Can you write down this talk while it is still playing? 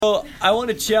So I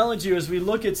want to challenge you as we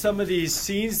look at some of these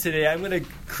scenes today. I'm going to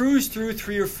cruise through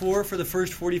 3 or 4 for the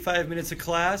first 45 minutes of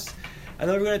class. And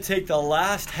then we're going to take the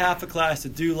last half of class to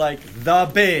do like the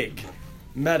big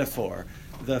metaphor,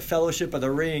 the Fellowship of the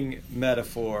Ring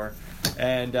metaphor.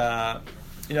 And,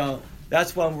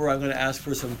 that's one where I'm going to ask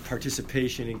for some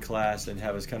participation in class and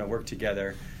have us kind of work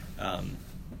together.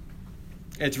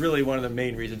 It's really one of the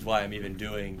main reasons why I'm even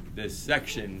doing this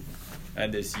section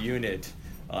and this unit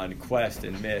on quest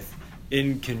and myth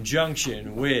in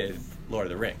conjunction with Lord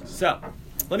of the Rings. So,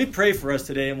 let me pray for us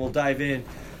today and we'll dive in.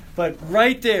 But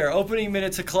right there, opening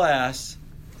minutes of class,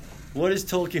 what is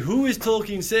Tolkien? Who is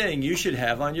Tolkien saying you should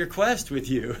have on your quest with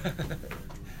you?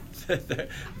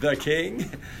 the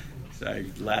king? Sorry,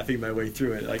 laughing my way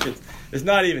through it. Like it's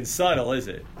not even subtle, is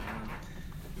it?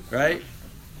 Right?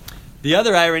 The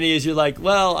other irony is you're like,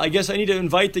 well, I guess I need to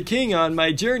invite the king on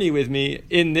my journey with me.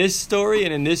 In this story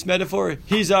and in this metaphor,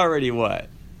 he's already what?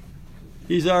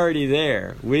 He's already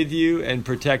there with you and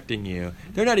protecting you.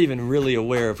 They're not even really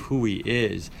aware of who he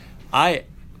is. I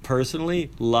personally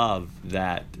love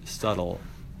that subtle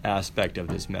aspect of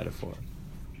this metaphor.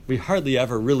 We hardly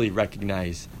ever really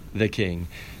recognize the King,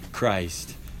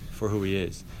 Christ, for who he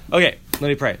is. Okay, let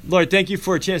me pray. Lord, thank you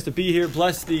for a chance to be here.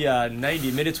 Bless the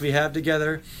 90 minutes we have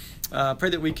together. Pray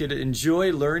that we could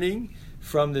enjoy learning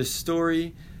from this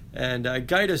story and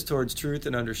guide us towards truth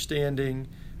and understanding,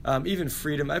 even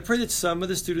freedom. I pray that some of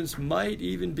the students might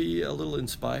even be a little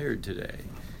inspired today,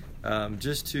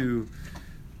 just to,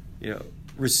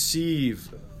 receive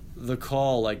the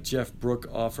call like Jeff Brooke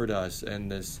offered us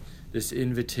and this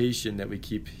invitation that we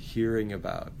keep hearing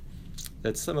about.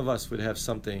 That some of us would have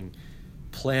something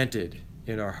planted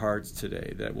in our hearts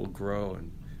today that will grow and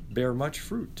bear much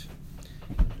fruit.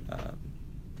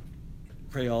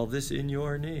 Pray all this in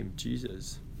your name,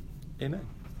 Jesus. Amen.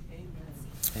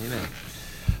 Amen.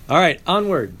 All right,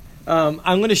 onward. I'm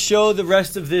going to show the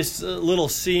rest of this little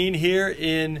scene here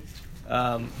in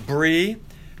Bree,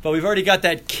 but we've already got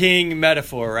that king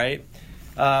metaphor, right?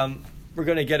 We're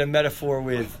going to get a metaphor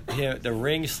with him, the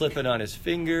ring slipping on his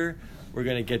finger. We're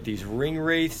going to get these ring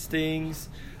wraith things.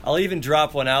 I'll even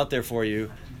drop one out there for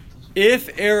you.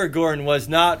 If Aragorn was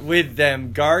not with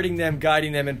them, guarding them,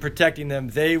 guiding them, and protecting them,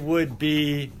 they would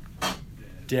be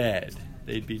dead.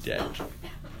 They'd be dead.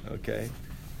 Okay?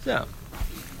 So,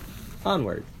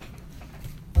 onward.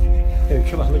 Hey,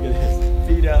 come on, look at this.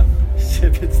 Feet up,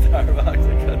 sipping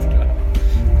Starbucks. Let's go.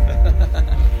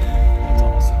 That's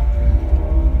awesome.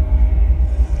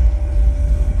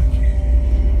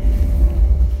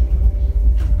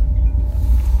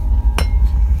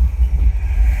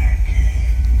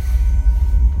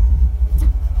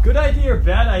 Good idea or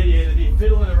bad idea to be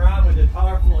fiddling around with a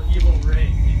powerful evil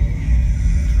ring?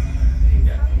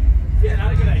 Yeah,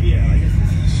 not a good idea. Like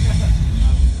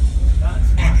not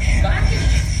smart.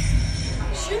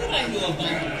 Baggins? Sure I know about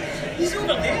him. He's over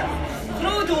there.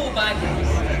 Frodo Baggins.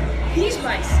 He's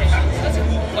my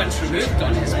second. Once removed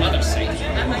on his mother's side.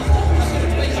 And my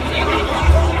steady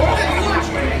on.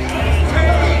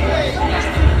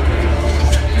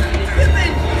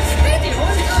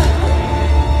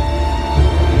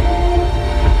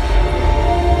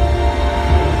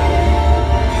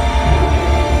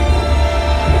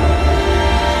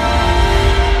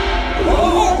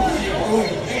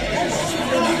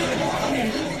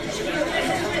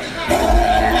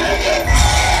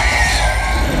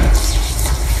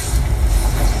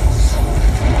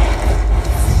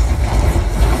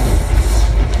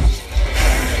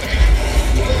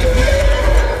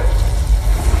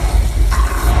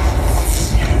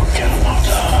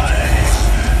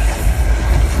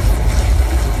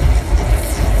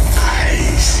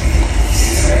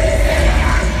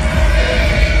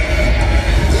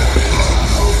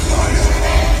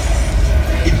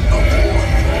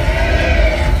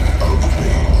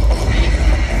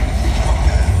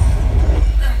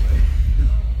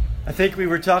 I think we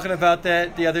were talking about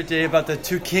that the other day, about the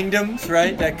two kingdoms,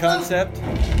 right? That concept.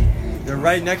 They're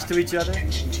right next to each other.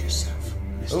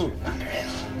 Oh.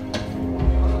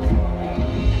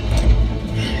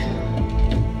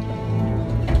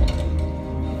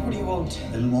 What do you want?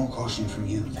 A little more caution from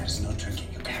you. That is no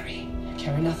trinket you carry. I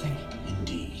carry nothing.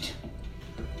 Indeed.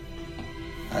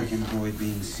 I can avoid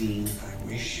being seen if I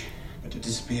wish, but to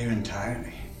disappear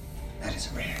entirely, that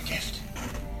is a rare gift.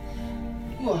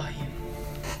 Who are you?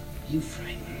 You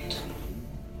frightened?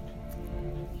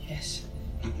 Yes.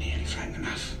 Not nearly frightened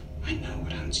enough. I know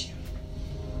what haunts you.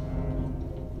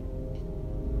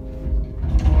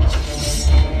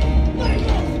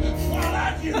 What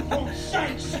have you, old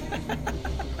saints?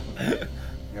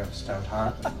 You have a stout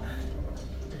heart, but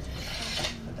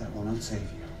that will not save you.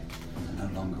 You're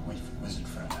no longer wait for the wizard,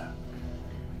 Frodo.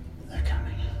 They're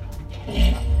coming.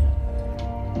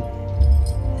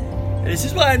 This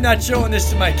is why I'm not showing this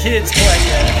to my kids quite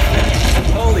yet.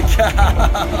 Holy cow.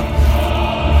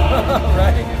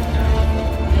 Right?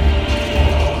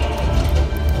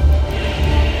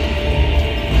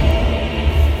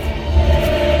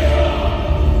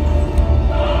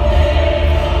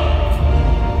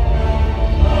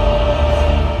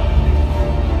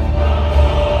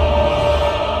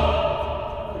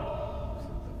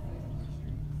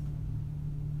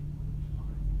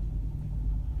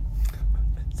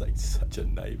 It's like such a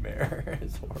nightmare.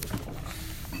 It's horrible.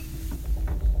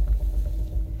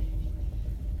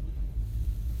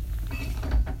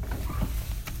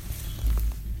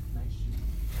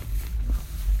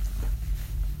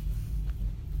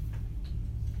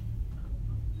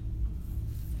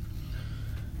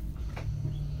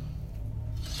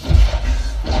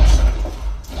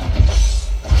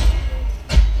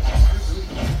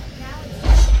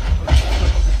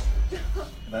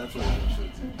 That's what you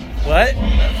should do. What?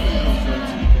 That's what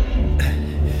you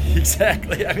should do.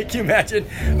 Exactly. I mean, can you imagine?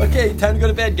 Okay, time to go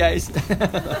to bed, guys.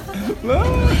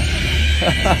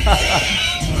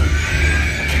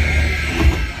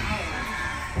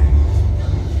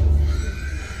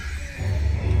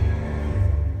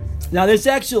 Now,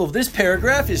 this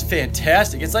paragraph is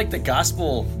fantastic. It's like the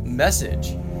gospel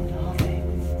message.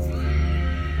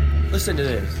 Listen to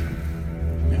this.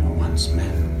 There were once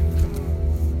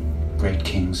men, great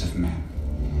kings of men.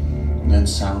 Then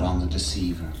Sauron the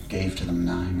Deceiver gave to them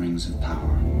 9 rings of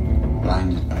power.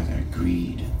 Blinded by their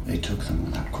greed, they took them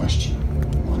without question,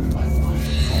 one by one,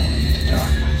 falling into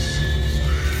darkness.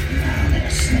 And now they are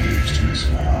slaves to his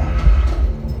law.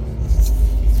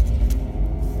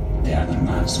 They are the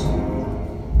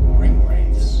Nazgul, ring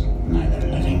wraiths, neither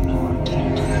living nor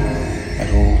dead.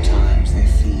 At all times they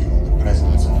feel the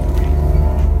presence of the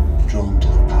ring, drawn to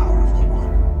the power of the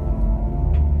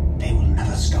one. They will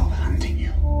never stop hunting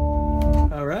you.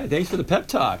 All right, thanks for the pep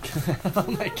talk. Oh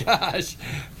my gosh.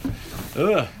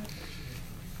 Ugh.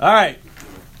 All right.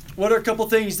 What are a couple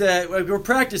things that we're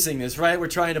practicing this, right? We're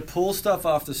trying to pull stuff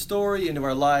off the story into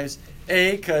our lives.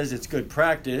 A, because it's good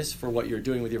practice for what you're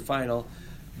doing with your final.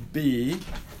 B,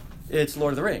 it's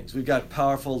Lord of the Rings. We've got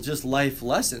powerful just life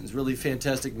lessons, really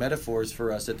fantastic metaphors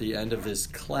for us at the end of this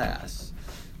class.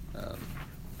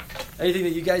 Anything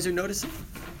that you guys are noticing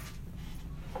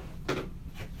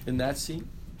in that scene?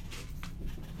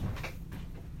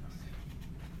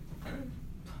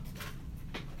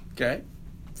 Okay,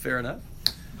 fair enough.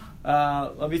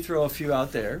 Let me throw a few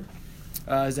out there.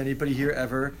 Has anybody here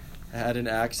ever had an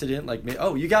accident like me?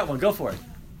 Oh, you got one. Go for it.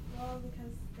 Well,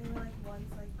 because they were like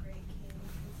once like great kings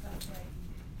and stuff, like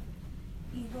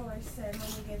evil or sin when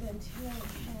you get into it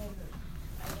can,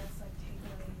 I guess, like take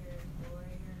away your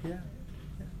glory or Yeah.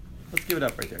 Let's give it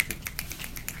up right there.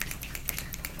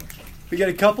 We got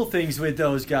a couple things with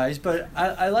those guys, but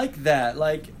I like that.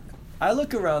 Like, I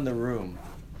look around the room.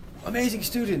 Amazing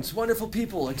students, wonderful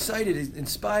people, excited,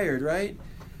 inspired, right?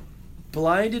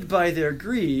 Blinded by their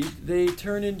greed, they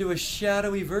turn into a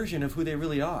shadowy version of who they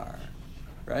really are,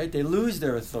 right? They lose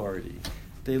their authority.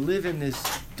 They live in this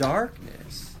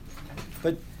darkness.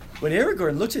 But when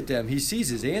Aragorn looks at them, he sees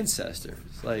his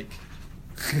ancestors, like,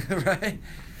 right?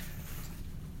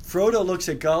 Frodo looks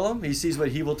at Gollum, he sees what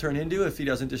he will turn into if he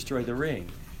doesn't destroy the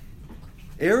ring.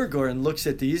 Aragorn looks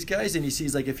at these guys and he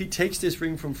sees, like, if he takes this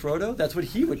ring from Frodo, that's what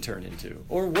he would turn into,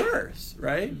 or worse,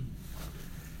 right?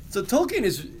 So Tolkien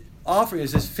is offering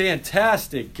us this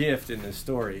fantastic gift in this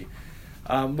story.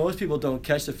 Most people don't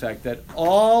catch the fact that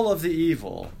all of the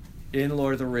evil in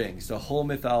Lord of the Rings, the whole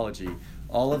mythology,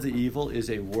 all of the evil is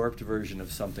a warped version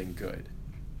of something good.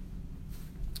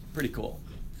 Pretty cool.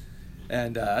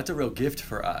 And that's a real gift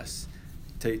for us,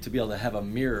 to be able to have a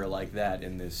mirror like that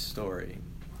in this story.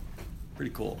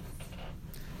 Pretty cool.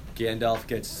 Gandalf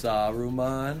gets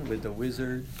Saruman with the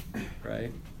wizard,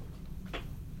 right?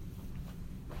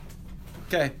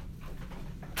 Okay.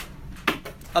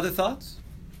 Other thoughts?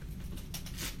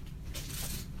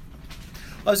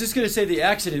 I was just going to say the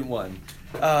accident one.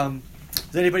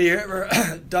 Has anybody here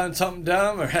ever done something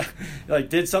dumb or like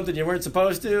did something you weren't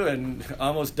supposed to and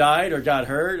almost died or got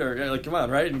hurt or like, come on,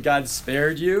 right? And God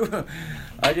spared you?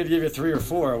 I could give you 3 or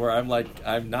 4 where I'm like,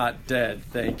 I'm not dead.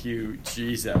 Thank you,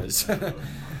 Jesus.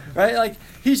 Right? Like,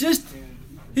 he's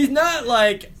not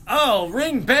like, oh,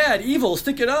 ring bad, evil,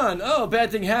 stick it on. Oh,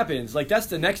 bad thing happens. Like, that's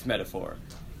the next metaphor.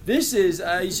 This is,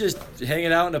 he's just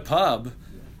hanging out in a pub,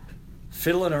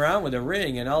 fiddling around with a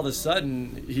ring, and all of a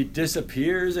sudden he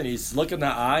disappears and he's looking the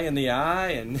eye in the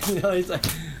eye, and he's like,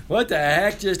 what the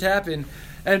heck just happened?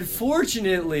 And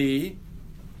fortunately,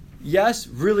 yes,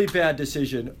 really bad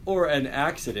decision or an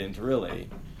accident, really,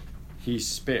 he's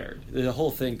spared. The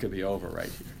whole thing could be over right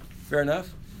here. Fair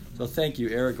enough? So thank you,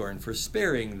 Aragorn, for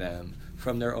sparing them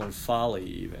from their own folly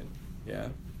even. Yeah?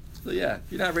 So yeah,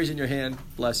 if you're not raising your hand,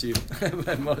 bless you.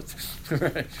 Most,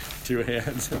 right? 2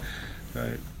 hands.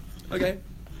 Right. Okay.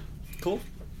 Cool.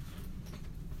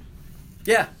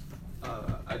 Yeah.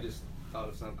 I just thought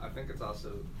of something. I think it's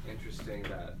also interesting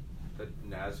that the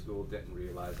Nazgul didn't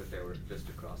realize that they were just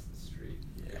across the street.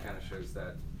 Yeah. It kind of shows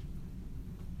that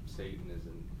Satan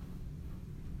isn't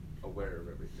aware of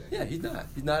everything. Yeah, he's not.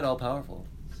 He's not all powerful.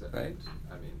 So, Right?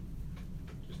 I mean,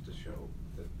 just to show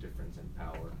the difference in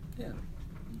power. Yeah.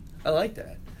 I like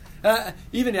that.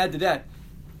 Even add to that,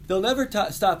 they'll never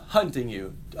stop hunting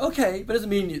you. Okay, but it doesn't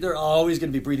mean they're always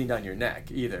going to be breathing down your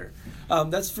neck either.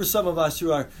 That's for some of us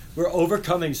we're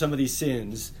overcoming some of these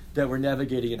sins that we're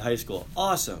navigating in high school.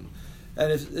 Awesome.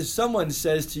 And if someone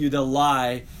says to you they'll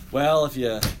lie, well, if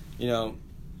you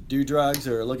do drugs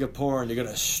or look at porn, you're going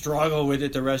to struggle with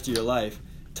it the rest of your life.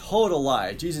 Total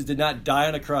lie. Jesus did not die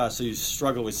on a cross so you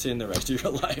struggle with sin the rest of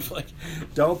your life. Like,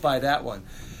 don't buy that one.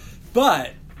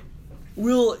 But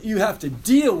will you have to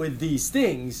deal with these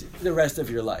things the rest of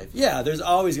your life? Yeah, there's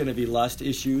always going to be lust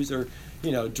issues or,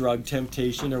 drug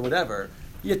temptation or whatever.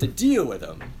 You have to deal with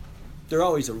them. They're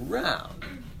always around,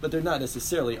 but they're not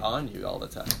necessarily on you all the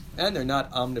time. And they're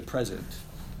not omnipresent.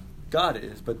 God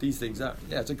is, but these things aren't.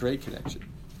 Yeah, it's a great connection.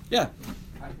 Yeah.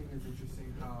 I think it's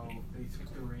interesting how they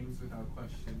took the rings without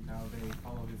question. Now they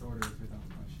follow his orders without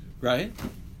question. Right?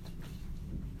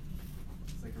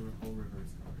 It's like a whole reverse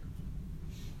card.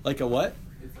 Like a what?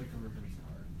 It's like a reverse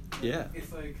card. Yeah.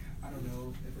 It's like, I don't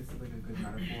know if this is like a good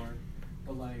metaphor,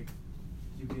 but like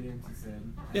you get into sin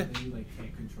and Yeah. then you like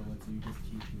can't control it, so you just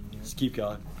keep doing it. Just keep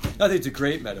going. I think it's a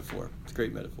great metaphor. It's a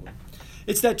great metaphor.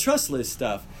 It's that trustless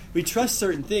stuff. We trust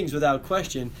certain things without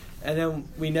question, and then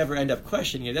we never end up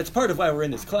questioning it. That's part of why we're in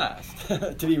this class,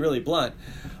 to be really blunt.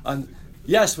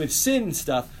 Yes, with sin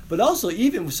stuff, but also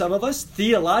even with some of us,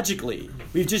 theologically.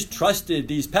 We've just trusted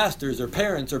these pastors or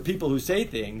parents or people who say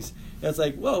things, and it's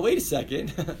like, whoa, wait a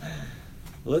second.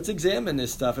 Let's examine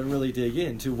this stuff and really dig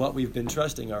into what we've been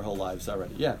trusting our whole lives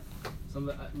already. Yeah.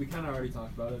 We kind of already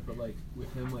talked about it, but like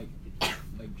with him, like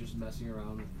just messing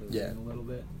around with the Yeah. thing a little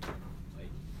bit, like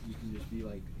you can just be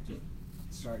like just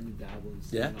starting to dabble and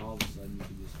stuff, Yeah. and all of a sudden you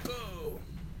can just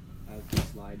have to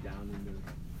slide down into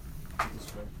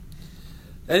despair.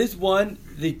 That is one,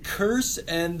 the curse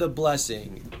and the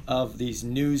blessing of these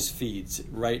news feeds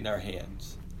right in our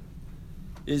hands.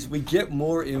 Is we get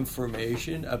more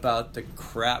information about the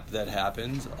crap that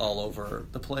happens all over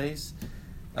the place.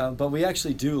 But we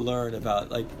actually do learn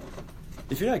about, like,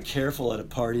 if you're not careful at a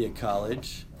party at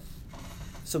college,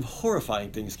 some horrifying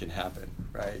things can happen,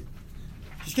 right?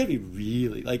 You just gotta be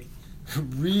really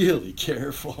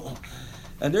careful.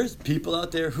 And there's people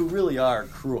out there who really are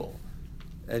cruel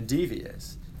and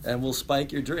devious and will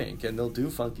spike your drink and they'll do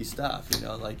funky stuff,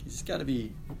 like you just gotta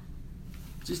be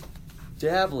just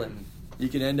dabbling. You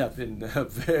can end up in a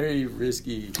very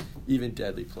risky, even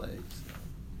deadly place.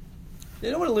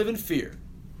 They don't want to live in fear,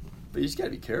 but you just got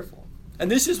to be careful. And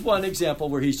this is one example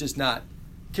where he's just not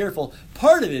careful.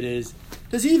 Part of it is,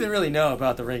 does he even really know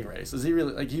about the ring race? Does he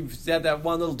really, like, he had that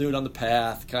one little dude on the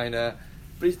path, kind of,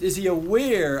 but is he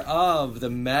aware of the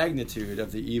magnitude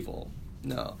of the evil?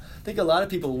 No. I think a lot of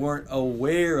people weren't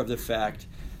aware of the fact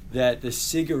that the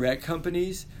cigarette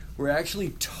companies were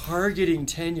actually targeting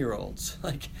 10-year-olds,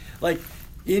 like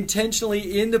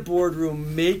intentionally in the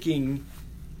boardroom making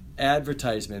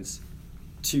advertisements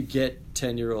to get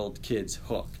 10-year-old kids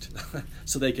hooked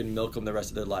so they can milk them the rest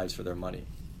of their lives for their money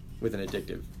with an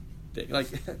addictive thing. Like,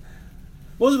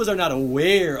 most of us are not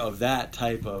aware of that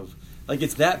type of, like,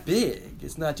 it's that big.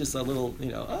 It's not just a little,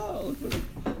 oh, look,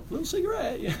 a little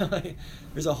cigarette. Like,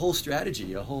 there's a whole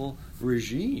strategy, a whole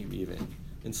regime even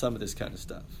in some of this kind of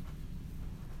stuff.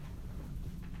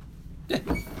 Yeah.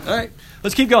 All right,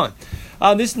 let's keep going.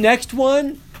 This next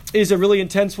one is a really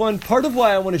intense one. Part of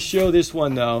why I want to show this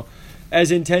one, though,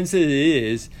 as intense as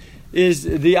it is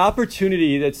the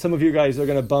opportunity that some of you guys are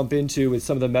going to bump into with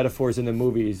some of the metaphors in the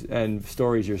movies and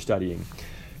stories you're studying.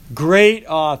 Great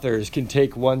authors can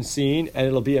take one scene and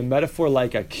it'll be a metaphor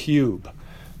like a cube,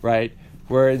 right?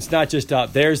 Where it's not just,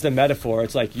 there's the metaphor.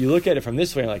 It's like you look at it from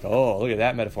this way and like, oh, look at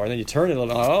that metaphor. And then you turn it a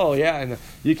little, oh, yeah. And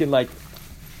you can, like,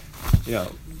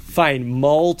 find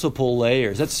multiple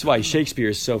layers. That's why Shakespeare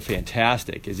is so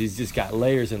fantastic, is he's just got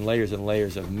layers and layers and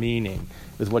layers of meaning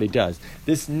with what he does.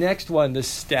 This next one, the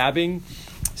stabbing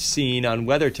scene on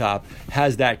Weathertop,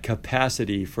 has that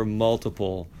capacity for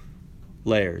multiple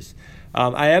layers.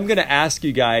 I am going to ask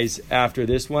you guys after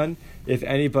this one if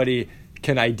anybody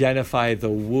can identify the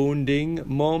wounding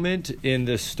moment in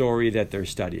the story that they're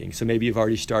studying. So maybe you've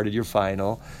already started your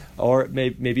final, or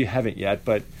maybe you haven't yet,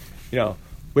 but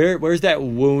where's that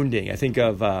wounding? I think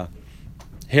of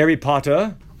Harry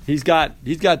Potter. He's got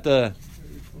the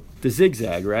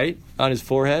zigzag, right, on his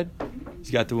forehead.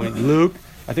 He's got the wound. Luke,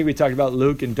 I think we talked about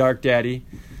Luke and Dark Daddy,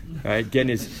 right? Getting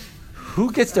his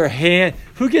who gets their hand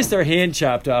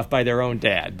chopped off by their own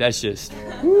dad? That's just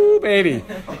woo, baby.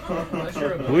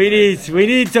 We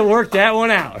need to work that one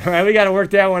out. Right? We got to work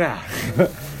that one out.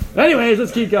 Anyways,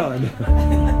 let's keep going.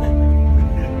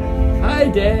 Hi,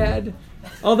 Dad.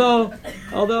 Although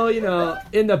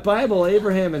in the Bible,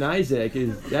 Abraham and Isaac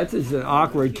that's an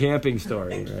awkward camping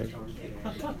story, right?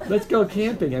 Let's go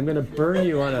camping. I'm going to burn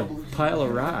you on a pile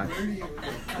of rocks.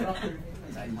 All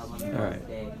right.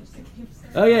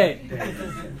 Okay.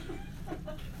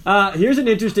 Here's an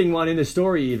interesting one in the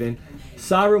story even.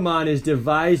 Saruman is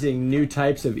devising new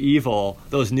types of evil,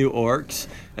 those new orcs.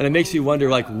 And it makes me wonder,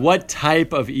 what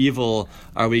type of evil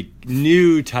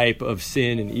new type of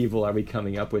sin and evil are we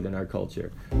coming up with in our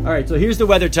culture? All right, so here's the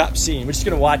Weathertop scene. We're just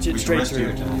going to watch it straight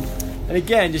through. And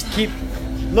again, just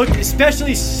look,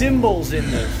 especially symbols in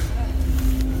this.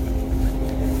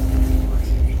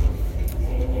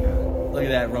 Look at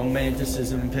that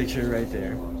romanticism picture right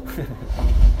there.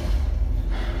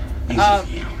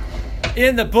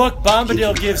 In the book,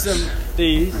 Bombadil gives them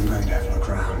these. I'm going to have a look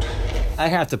around. I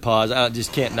have to pause. I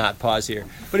just can't not pause here.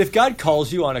 But if God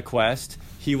calls you on a quest,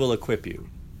 he will equip you.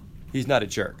 He's not a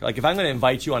jerk. If I'm going to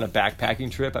invite you on a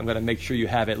backpacking trip, I'm going to make sure you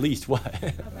have at least what?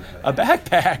 A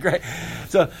backpack, right?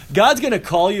 So God's going to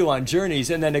call you on journeys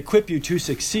and then equip you to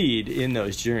succeed in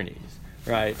those journeys,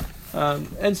 right?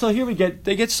 And so here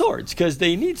they get swords because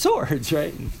they need swords,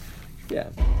 right? Yeah.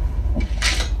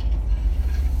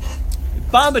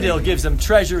 Bombadil gives them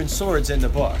treasure and swords in the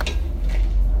book.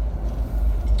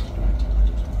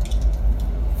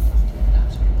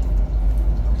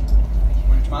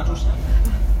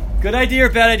 Good idea or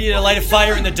bad idea to light a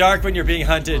fire in the dark when you're being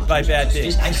hunted by bad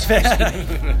things?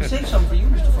 Save some for you,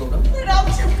 Mr. Frodo. Put it out,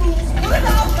 you fools! Put it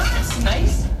out! That's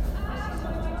nice.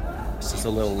 This is a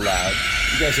little loud.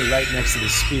 You guys are right next to the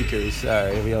speakers.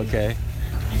 Sorry, are we okay?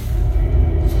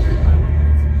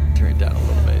 Turn it down a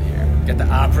little bit here. Got the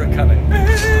opera coming.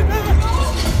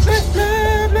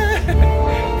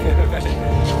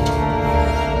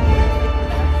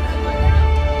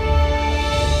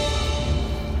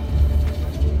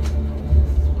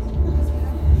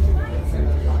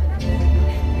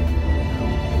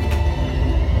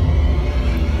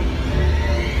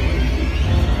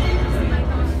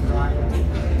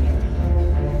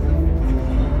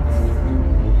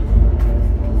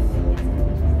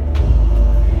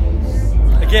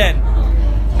 Again,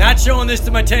 not showing this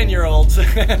to my 10-year-olds.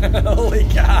 Holy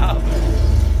cow.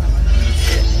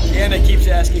 Anna keeps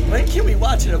asking, when can we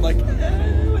watch it? I'm like, a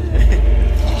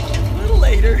little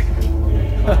later.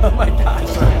 Oh my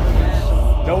gosh.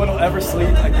 No one will ever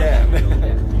sleep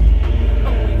again.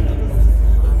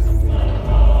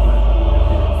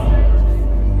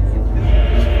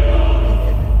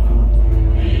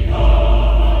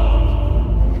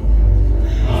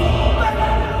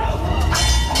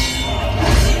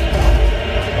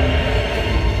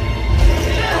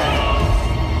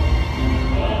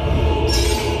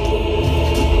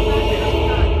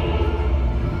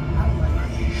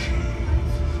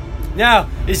 Now,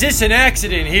 is this an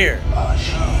accident here?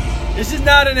 This is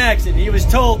not an accident. He was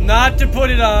told not to put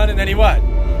it on, and then he what?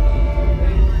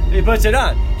 He puts it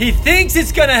on. He thinks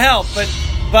it's going to help,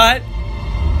 but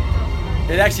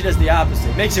it actually does the opposite.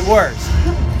 It makes it worse.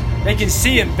 They can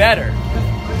see him better.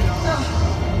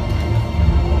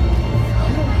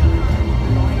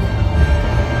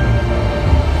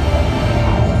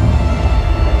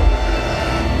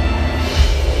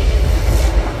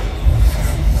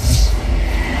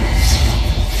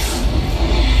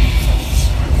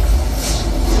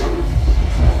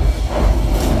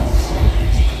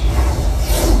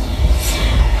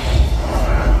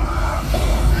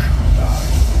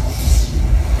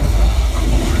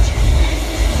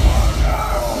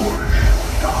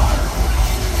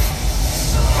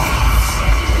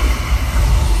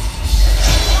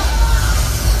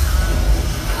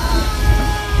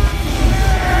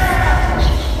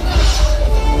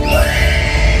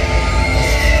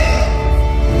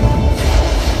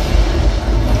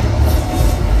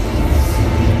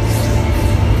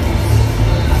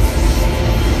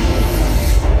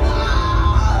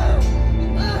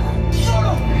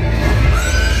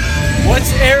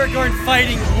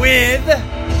 Fighting with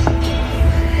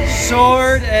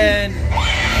sword and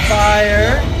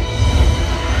fire.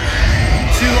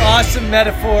 Two awesome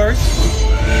metaphors.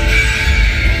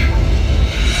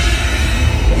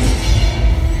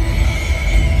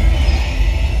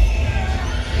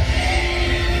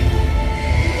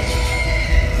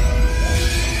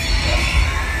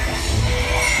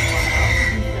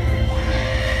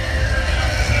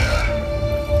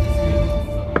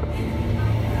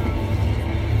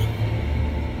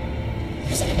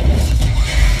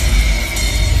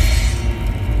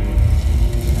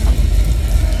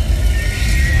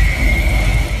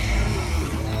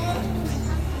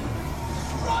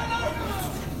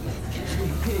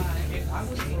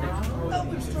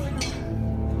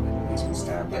 He's been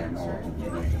stabbed by a mortal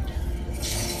blade.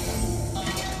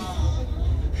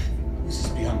 This is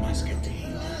beyond my skill to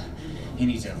heal. He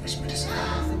needs Elvis medicine.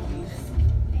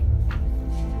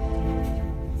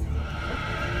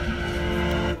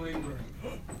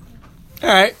 All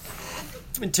right.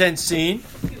 Intense scene.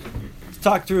 Let's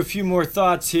talk through a few more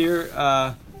thoughts here.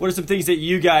 What are some things that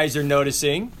you guys are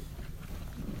noticing?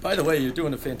 By the way, you're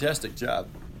doing a fantastic job.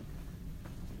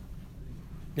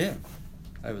 Yeah.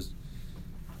 I was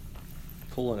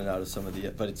pulling it out of some of the...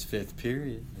 But it's fifth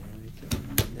period. There we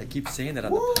go. I keep saying that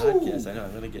on the podcast. I know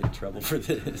I'm going to get in trouble for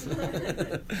this.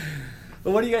 But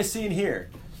what are you guys seeing here?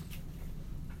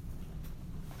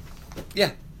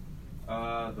 Yeah.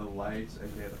 The lights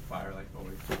and the fire like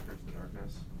always filters the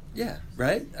darkness. Yeah,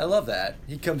 right? I love that.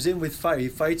 He comes in with fire. He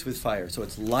fights with fire. So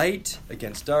it's light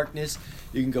against darkness.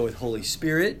 You can go with Holy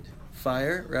Spirit,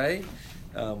 fire, right?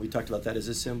 We talked about that as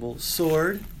a symbol.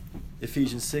 Sword,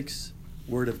 Ephesians 6,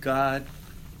 Word of God.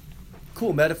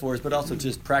 Cool metaphors, but also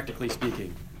just practically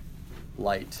speaking,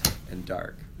 light and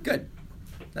dark. Good.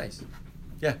 Nice.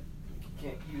 Yeah. You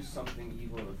can't use something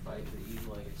evil to fight the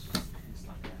evil. Like it's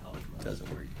not going to help much. Doesn't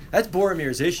work. That's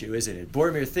Boromir's issue, isn't it?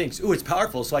 Boromir thinks, ooh, it's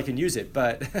powerful, so I can use it.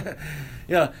 But, if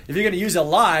you're going to use a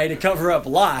lie to cover up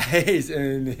lies,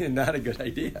 and not a good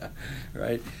idea,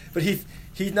 right? But he's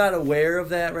not aware of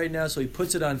that right now, so he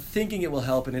puts it on thinking it will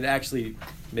help, and it actually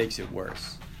makes it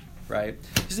worse, right?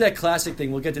 This is that classic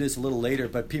thing. We'll get to this a little later,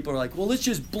 but people are like, well, let's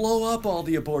just blow up all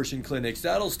the abortion clinics.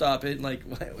 That'll stop it. And like,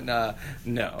 nah,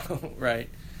 no, right?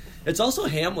 It's also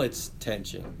Hamlet's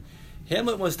tension.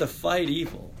 Hamlet wants to fight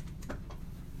evil.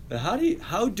 But how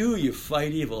do you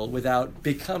fight evil without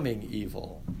becoming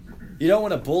evil? You don't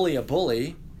want to bully a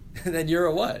bully, and then you're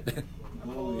a what?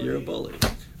 You're a bully.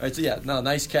 All right, so yeah, no,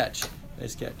 nice catch.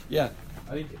 Nice catch. Yeah.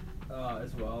 I think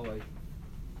as well, like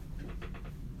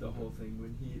the whole thing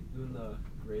when the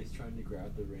Ray's trying to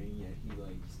grab the ring, yet he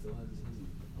still has his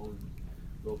own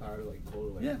willpower to pull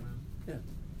it away from him. Yeah.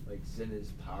 Like sin is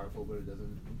powerful, but it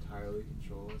doesn't entirely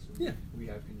control us. And Yeah. We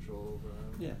have control over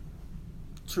our. Yeah.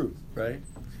 True, right?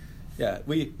 Yeah,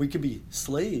 we can be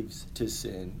slaves to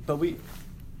sin, but we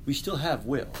still have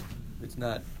will.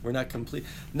 We're not complete.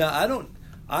 Now,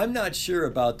 I'm not sure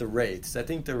about the wraiths. I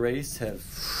think the wraiths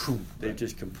they've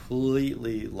just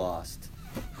completely lost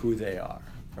who they are,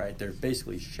 right? They're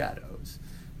basically shadows.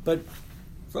 But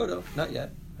Frodo, not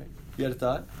yet. Right? You had a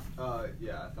thought?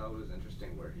 Yeah, I thought it was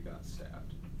interesting where he got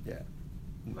stabbed. Yeah.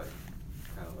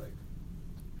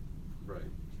 Right,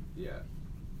 yeah.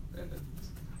 And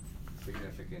it's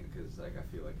significant because, I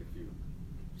feel like if you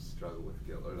struggle with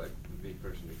guilt, or, me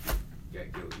personally, if you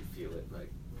get guilt, you feel it,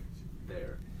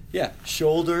 there. Yeah,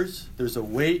 shoulders. There's a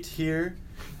weight here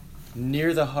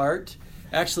near the heart.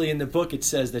 Actually, in the book, it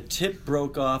says the tip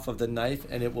broke off of the knife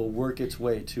and it will work its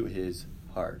way to his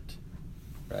heart.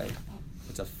 Right?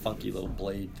 It's a funky little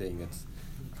blade thing. That's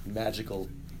a magical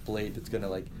blade that's going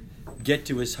to, get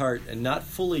to his heart and not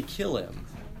fully kill him.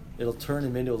 It'll turn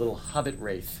him into a little hobbit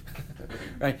wraith.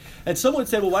 Right? And someone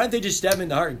said, well, why don't they just stab him in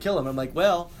the heart and kill him? I'm like,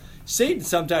 well, Satan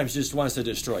sometimes just wants to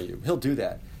destroy you. He'll do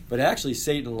that. But actually,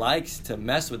 Satan likes to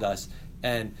mess with us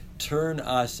and turn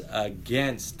us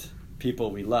against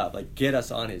people we love, get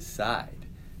us on his side,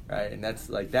 right? And that's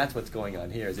what's going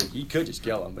on here. Is that he could just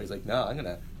kill him, but he's like, no, I'm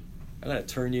gonna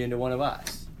turn you into one of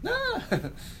us. No,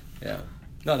 yeah,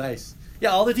 no, nice. Yeah,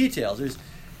 all the details. There's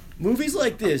movies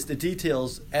like this. The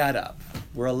details add up.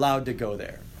 We're allowed to go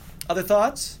there. Other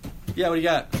thoughts? Yeah, what do you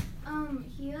got?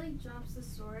 He drops the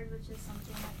sword, which is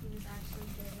something that he was actually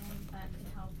given that could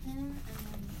help him, and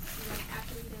then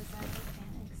after he does that, he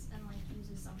panics and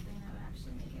uses something that would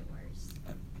actually make it worse.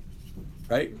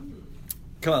 Right?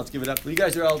 Come on, let's give it up. You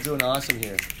guys are all doing awesome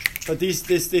here. But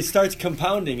this starts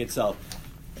compounding itself.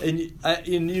 And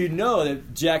you know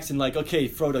that Jackson, okay,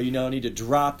 Frodo, you need to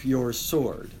drop your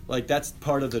sword. That's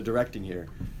part of the directing here.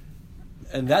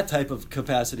 And that type of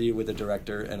capacity with a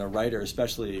director and a writer,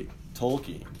 especially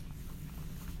Tolkien,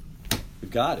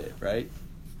 we've got it, right?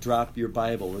 Drop your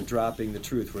Bible. We're dropping the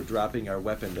truth. We're dropping our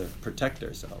weapon to protect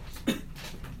ourselves.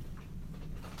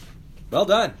 Well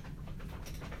done.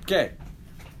 Okay.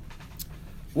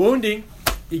 Wounding.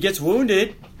 He gets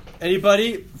wounded.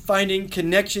 Anybody finding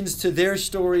connections to their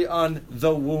story on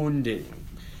the wounding?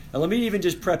 Now, let me even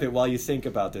just prep it while you think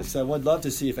about this. I would love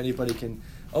to see if anybody can...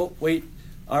 Oh, wait.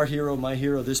 Our hero, my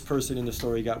hero, this person in the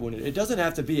story got wounded. It doesn't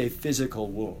have to be a physical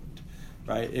wound.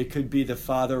 right? It could be the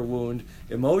father wound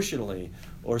emotionally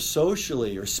or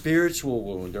socially or spiritual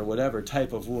wound or whatever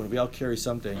type of wound. We all carry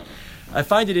something. I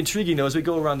find it intriguing, though, as we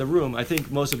go around the room, I think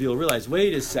most of you will realize,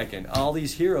 wait a second, all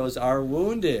these heroes are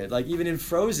wounded. Like even in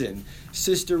Frozen,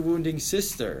 sister wounding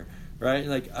sister, right?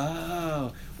 Like,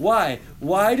 oh, why?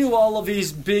 Why do all of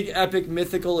these big, epic,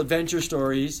 mythical adventure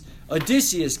stories,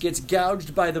 Odysseus gets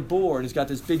gouged by the boar and he's got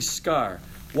this big scar?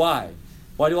 Why?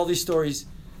 Why do all these stories,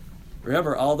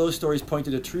 remember, all those stories point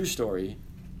to the true story.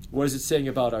 What is it saying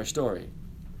about our story?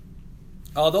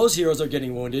 All those heroes are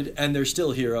getting wounded and they're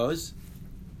still heroes.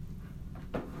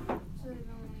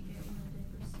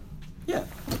 Yeah.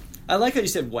 I like how you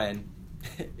said when.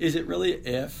 Is it really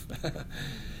if?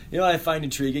 You know what I find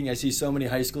intriguing? I see so many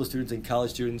high school students and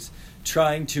college students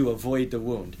trying to avoid the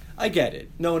wound. I get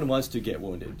it. No one wants to get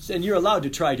wounded. And you're allowed to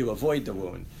try to avoid the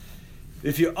wound.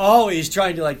 If you're always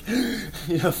trying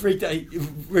to freak out,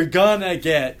 we're gonna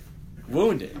get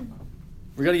wounded.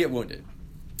 We're gonna get wounded.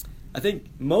 I think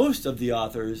most of the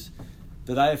authors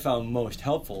that I have found most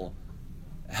helpful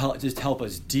just help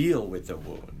us deal with the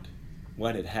wound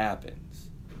when it happens.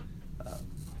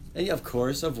 And of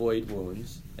course, avoid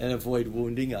wounds and avoid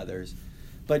wounding others.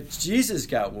 But Jesus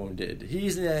got wounded.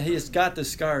 He's got the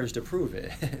scars to prove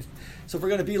it. So if we're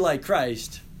going to be like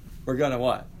Christ, we're going to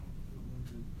what?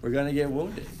 We're going to get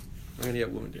wounded. We're going to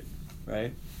get wounded,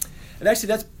 right? And actually,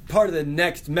 that's part of the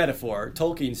next metaphor.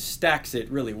 Tolkien stacks it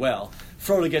really well.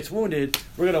 Frodo gets wounded.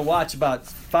 We're going to watch about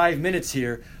 5 minutes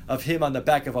here of him on the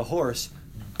back of a horse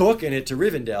booking it to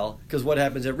Rivendell, because what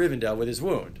happens at Rivendell with his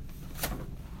wound?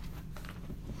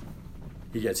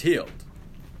 He gets healed.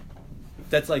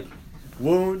 That's like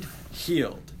wound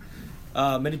healed.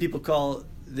 Many people call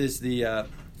this the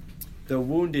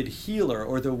wounded healer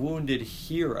or the wounded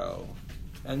hero,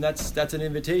 and that's an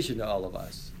invitation to all of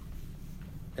us.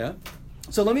 Yeah.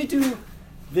 So let me do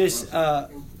this.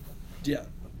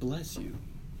 Bless you.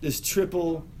 This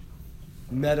triple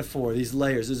metaphor, these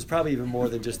layers. This is probably even more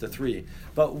than just the three,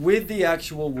 but with the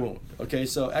actual wound. Okay.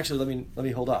 So actually, let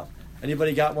me hold off.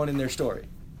 Anybody got one in their story?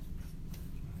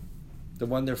 The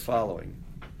one they're following,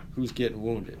 who's getting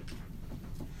wounded?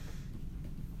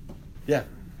 Yeah.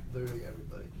 Literally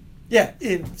everybody. Yeah,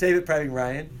 in Saving Private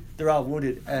Ryan, they're all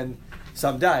wounded and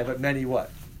some die, but many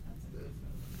what?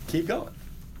 Keep going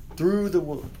through the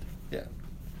wound. Yeah.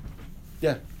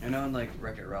 Yeah. I know in like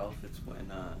Wreck-It Ralph, it's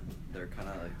when they're kind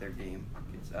of like their game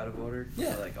gets out of order.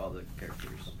 Yeah. So, like all the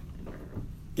characters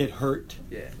Get hurt.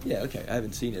 Yeah. Yeah. Okay. I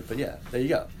haven't seen it, but yeah, there you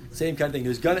go. Same kind of thing.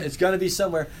 It's gonna be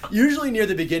somewhere, usually near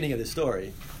the beginning of the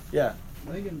story. Yeah.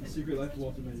 I think in Secret Life of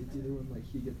Walter Mitty, it's either when like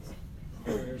he gets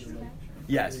fired or like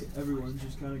yes. Everyone's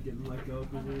just kind of getting let go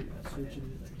because they're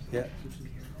switching. Yeah.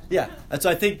 Yeah. And so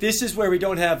I think this is where we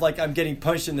don't have like I'm getting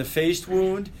punched in the face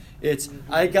wound. It's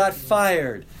I got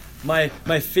fired. My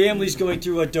family's going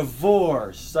through a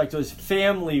divorce. It's like this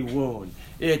family wound.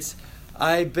 It's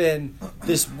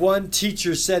this one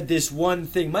teacher said this one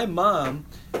thing. My mom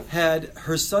had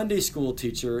her Sunday school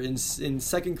teacher in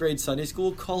second grade Sunday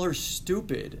school call her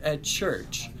stupid at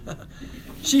church.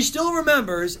 She still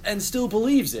remembers and still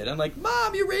believes it. I'm like,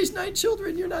 Mom, you raised 9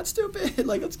 children. You're not stupid.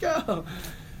 Like, let's go.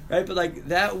 Right? But like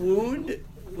that wound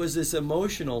was this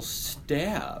emotional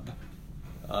stab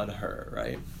on her,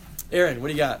 right? Aaron, what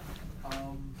do you got?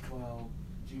 Well,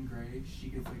 Jean Grey, she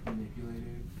gets like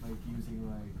manipulated, like using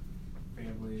like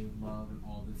family, love, and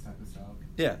all this type of stuff.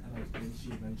 Yeah. And like then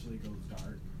she eventually goes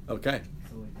dark. Okay.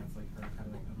 So like that's like her kind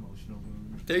of like emotional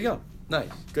wound. There you go. Nice.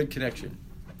 Good connection.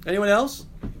 Anyone else?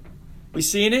 We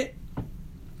seeing it?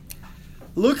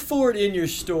 Look for it in your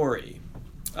story.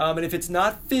 And if it's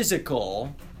not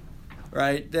physical,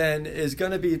 right, then it's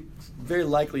going to be very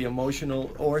likely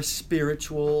emotional or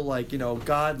spiritual, like,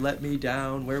 God let me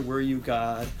down. Where were you,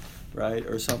 God? Right?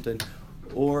 Or something.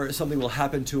 Or something will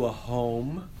happen to a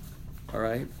home. All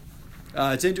right?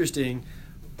 It's interesting.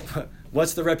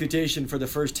 What's the reputation for the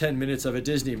first 10 minutes of a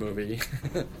Disney movie?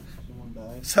 Someone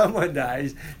dies. Someone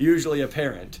dies, usually a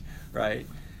parent, right?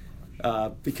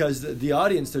 Because the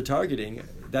audience they're targeting,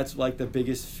 that's like the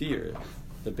biggest fear,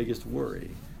 the biggest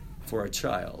worry for a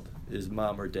child is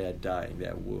mom or dad dying,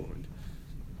 that wound.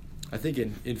 I think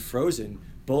in Frozen,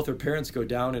 both her parents go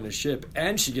down in a ship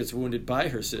and she gets wounded by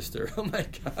her sister. Oh my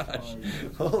gosh.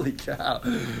 Holy cow.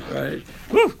 Right?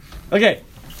 Woo! Okay.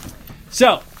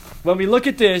 So, when we look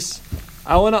at this,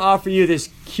 I want to offer you this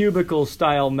cubicle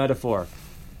style metaphor.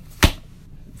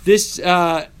 This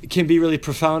can be really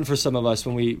profound for some of us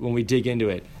when we dig into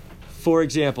it. For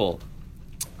example,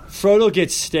 Frodo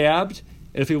gets stabbed,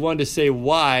 and if we wanted to say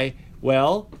why,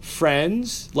 Well,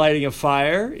 friends lighting a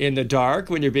fire in the dark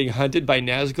when you're being hunted by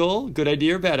Nazgul, good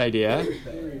idea or bad idea?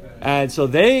 And so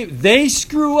they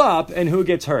screw up, and who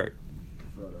gets hurt?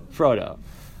 Frodo.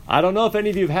 I don't know if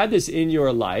any of you have had this in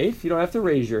your life. You don't have to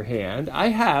raise your hand. I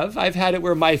have. I've had it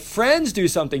where my friends do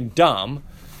something dumb,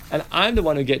 and I'm the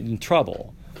one who gets in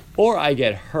trouble, or I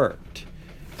get hurt.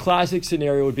 Classic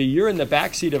scenario would be you're in the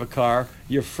back seat of a car,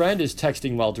 your friend is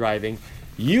texting while driving,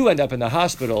 you end up in the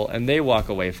hospital, and they walk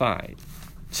away fine.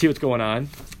 See what's going on?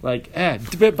 Like,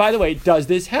 but by the way, does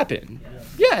this happen?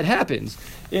 Yeah, it happens.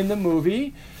 In the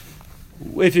movie,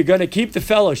 if you're going to keep the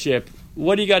fellowship,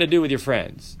 what do you got to do with your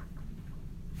friends?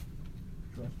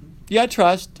 You got to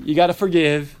trust, you got to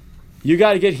forgive, you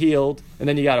got to get healed, and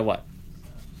then you got to what?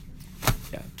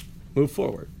 Yeah, move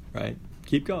forward, right?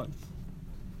 Keep going.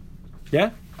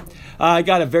 Yeah? I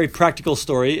got a very practical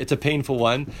story. It's a painful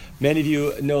one. Many of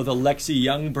you know the Lexi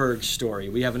Youngberg story.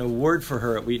 We have an award for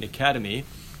her at Wheaton Academy.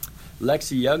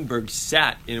 Lexi Youngberg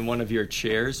sat in one of your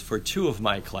chairs for 2 of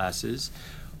my classes.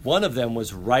 One of them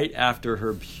was right after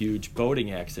her huge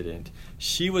boating accident.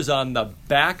 She was on the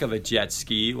back of a jet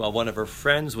ski while one of her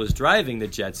friends was driving the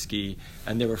jet ski,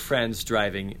 and there were friends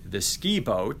driving the ski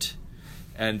boat,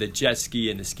 and the jet ski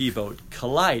and the ski boat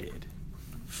collided.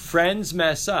 Friends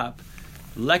mess up.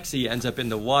 Lexi ends up in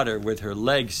the water with her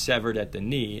leg severed at the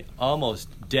knee, almost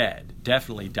dead,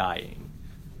 definitely dying,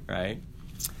 right?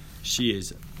 She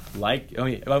is I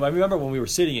remember when we were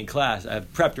sitting in class, I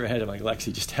prepped her ahead. I'm like,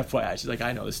 Lexi, just FYI. She's like,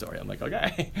 I know the story. I'm like,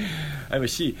 okay. I mean,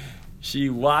 she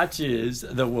watches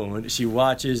the wound. She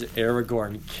watches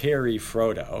Aragorn carry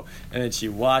Frodo, and then she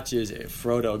watches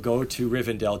Frodo go to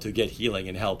Rivendell to get healing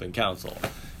and help and counsel.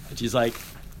 And she's like,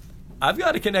 I've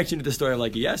got a connection to the story. I'm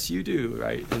like, yes, you do,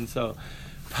 right? And so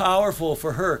powerful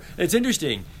for her. It's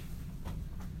interesting.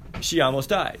 She almost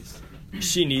dies.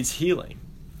 She needs healing.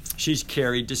 She's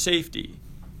carried to safety.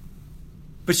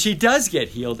 But she does get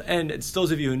healed, and it's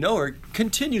those of you who know her,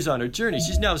 continues on her journey.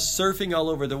 She's now surfing all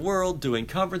over the world, doing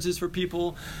conferences for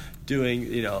people, doing,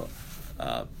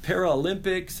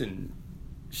 Paralympics, and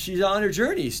she's on her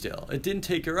journey still. It didn't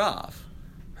take her off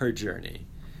her journey.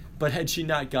 But had she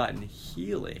not gotten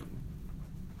healing,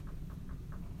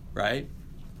 right,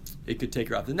 it could take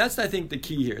her off. And that's, I think, the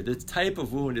key here. This type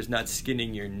of wound is not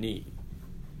skinning your knee.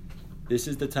 This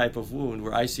is the type of wound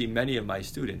where I see many of my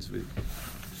students with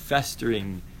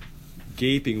festering,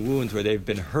 gaping wounds where they've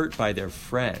been hurt by their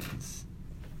friends,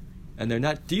 and they're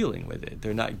not dealing with it.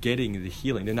 They're not getting the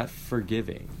healing. They're not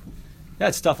forgiving.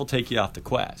 That stuff will take you off the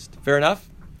quest. Fair enough?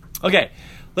 Okay,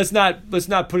 let's not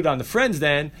put it on the friends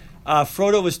then.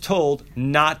 Frodo was told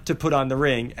not to put on the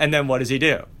ring, and then what does he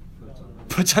do?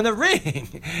 Puts on the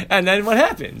ring. And then what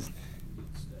happens?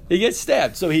 He gets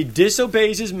stabbed. So he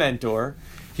disobeys his mentor.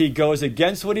 He goes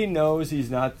against what he knows.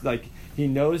 He's not he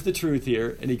knows the truth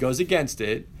here, and he goes against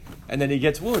it, and then he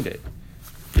gets wounded.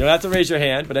 You don't have to raise your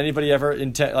hand, but anybody ever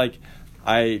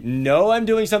I know I'm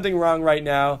doing something wrong right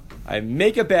now. I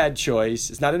make a bad choice.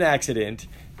 It's not an accident,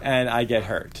 and I get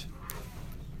hurt.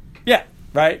 Yeah,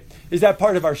 right? Is that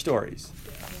part of our stories?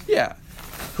 Yeah.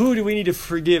 Who do we need to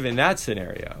forgive in that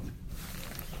scenario?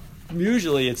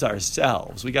 Usually it's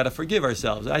ourselves. We got to forgive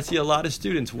ourselves. I see a lot of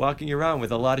students walking around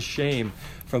with a lot of shame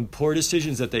from poor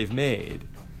decisions that they've made.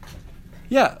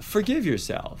 Yeah, forgive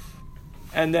yourself.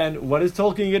 And then what is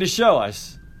Tolkien going to show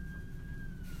us?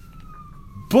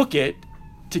 Book it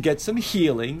to get some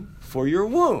healing for your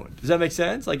wound. Does that make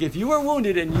sense? Like if you were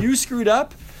wounded and you screwed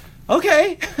up,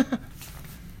 okay,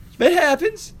 it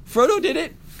happens. Frodo did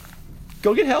it.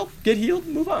 Go get help, get healed,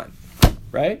 and move on.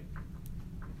 Right?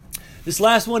 This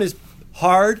last one is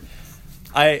hard.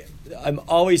 I'm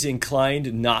always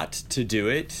inclined not to do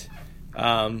it.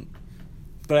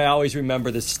 But I always remember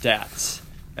the stats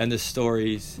and the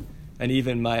stories and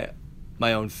even my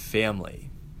own family.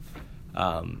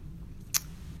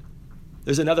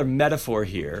 There's another metaphor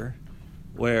here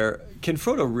where can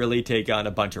Frodo really take on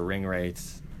a bunch of ring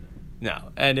wraiths?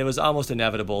 No. And it was almost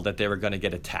inevitable that they were going to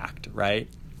get attacked, right?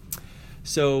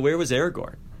 So where was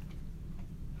Aragorn?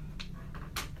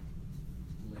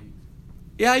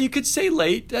 Yeah, you could say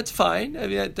late. That's fine. I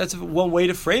mean, that's one way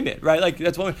to frame it, right? Like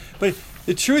that's one. But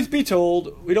the truth be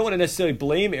told, we don't want to necessarily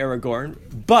blame Aragorn.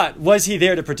 But was he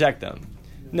there to protect them?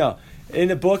 No. In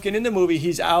the book and in the movie,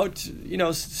 he's out,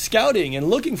 scouting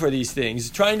and looking for these things,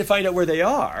 trying to find out where they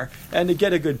are and to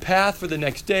get a good path for the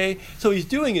next day. So he's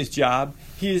doing his job.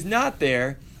 He is not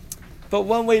there. But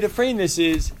one way to frame this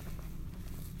is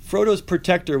Frodo's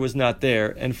protector was not there,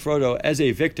 and Frodo, as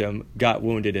a victim, got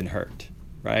wounded and hurt,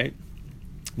 right?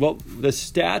 Well, the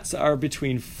stats are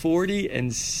between 40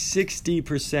 and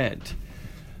 60%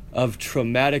 of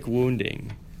traumatic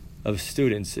wounding of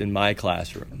students in my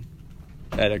classroom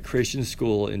at a Christian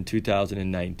school in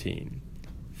 2019.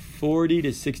 40 to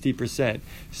 60%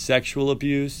 sexual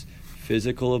abuse,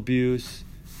 physical abuse,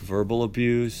 verbal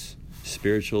abuse,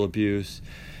 spiritual abuse.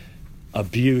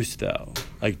 Abuse, though,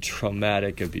 like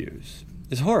traumatic abuse.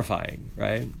 It's horrifying,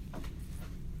 right?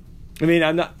 I mean,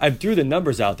 I threw the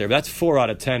numbers out there, but that's 4 out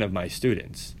of 10 of my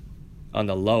students on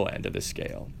the low end of the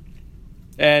scale.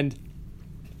 And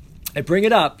I bring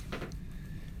it up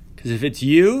because if it's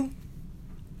you,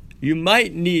 you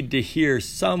might need to hear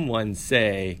someone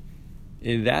say,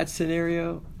 in that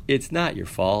scenario, it's not your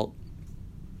fault.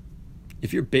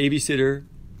 If your babysitter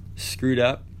screwed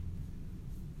up,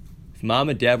 if mom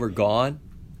and dad were gone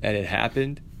and it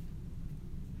happened,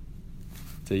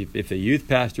 so if the youth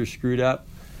pastor screwed up,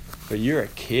 but you're a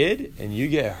kid and you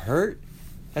get hurt,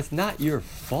 that's not your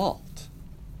fault.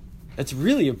 That's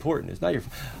really important. It's not your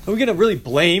fault. Are we going to really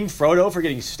blame Frodo for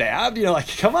getting stabbed? You know,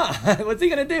 like, come on, what's he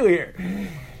going to do here?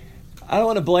 I don't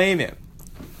want to blame him.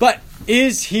 But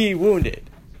is he wounded?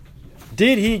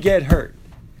 Did he get hurt?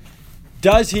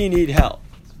 Does he need help?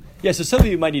 Yeah, so some of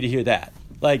you might need to hear that.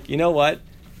 Like, you know what?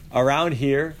 Around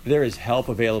here, there is help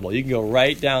available. You can go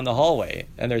right down the hallway,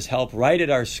 and there's help right at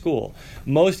our school.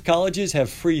 Most colleges have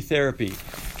free therapy.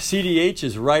 CDH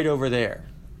is right over there.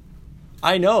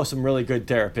 I know some really good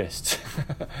therapists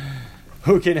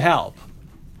who can help.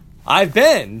 I've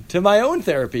been to my own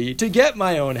therapy to get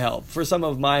my own help for some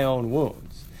of my own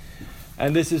wounds.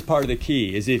 And this is part of the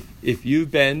key, is if you've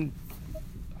been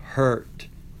hurt,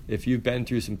 if you've been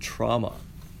through some trauma,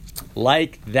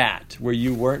 like that, where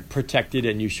you weren't protected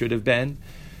and you should have been,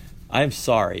 I'm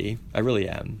sorry. I really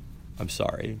am. I'm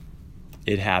sorry.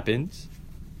 It happens.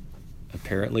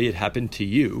 Apparently it happened to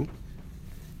you.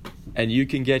 And you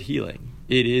can get healing.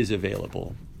 It is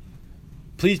available.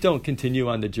 Please don't continue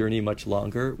on the journey much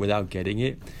longer without getting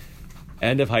it.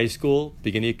 End of high school,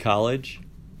 beginning of college,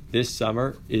 this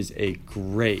summer is a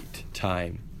great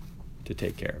time to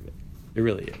take care of it. It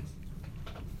really is.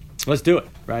 Let's do it,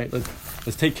 right?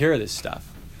 Let's take care of this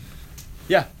stuff.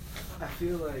 Yeah. I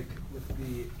feel like with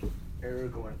the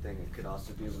Aragorn thing, it could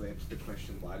also be related to the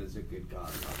question, why does a good God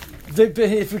love you?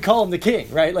 If we call him the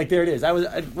king, right? Like, there it is. I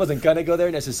wasn't going to go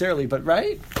there necessarily, but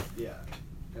right? Yeah.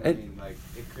 I mean, like,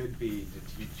 it could be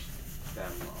to teach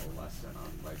them a lesson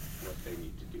on, like, what they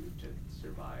need to do to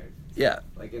survive. Yeah.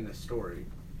 Like, in the story,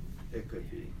 it could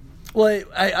be. Well,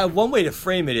 one way to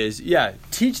frame it is,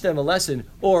 teach them a lesson,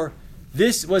 or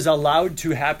this was allowed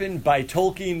to happen by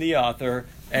Tolkien, the author,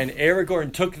 and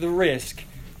Aragorn took the risk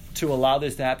to allow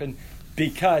this to happen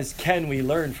because can we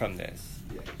learn from this?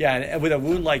 Yeah, and with a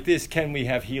wound like this, can we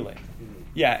have healing? Mm-hmm.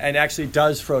 Yeah, and actually,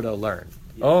 does Frodo learn?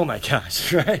 Yeah. Oh my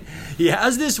gosh, right? He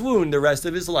has this wound the rest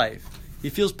of his life. He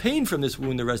feels pain from this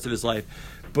wound the rest of his life,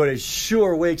 but it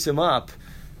sure wakes him up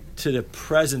to the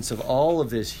presence of all of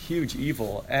this huge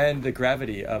evil and the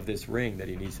gravity of this ring that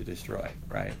he needs to destroy,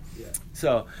 right? Yeah.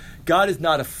 So God is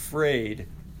not afraid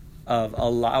of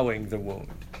allowing the wound.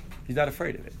 He's not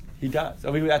afraid of it. He does.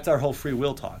 I mean, that's our whole free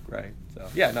will talk, right?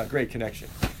 So, great connection,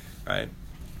 right?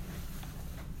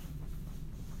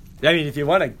 I mean, if you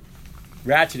want to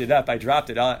ratchet it up, I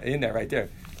dropped it in there right there.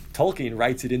 Tolkien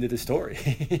writes it into the story.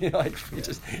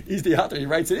 He's the author. He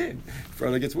writes it in.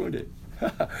 Frodo gets wounded.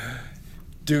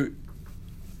 Dude,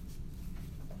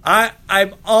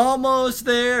 I'm almost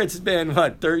there. It's been,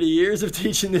 30 years of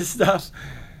teaching this stuff?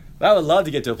 I would love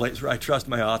to get to a place where I trust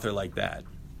my author like that.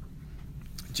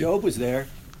 Job was there.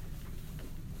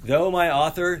 Though my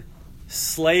author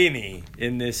slay me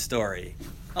in this story,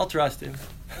 I'll trust him.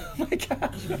 Oh my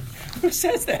gosh, who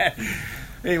says that?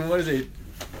 I mean, what is it?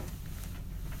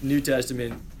 New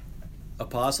Testament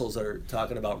apostles are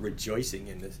talking about rejoicing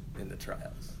in the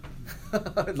trials.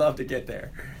 I'd love to get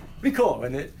there. It'd be cool,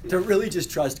 wouldn't it? To really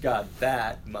just trust God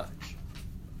that much.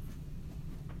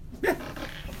 Yeah.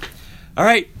 All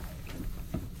right.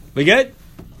 We good?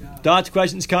 Yeah. Thoughts,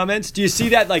 questions, comments? Do you see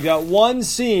that? Like that one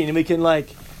scene, and we can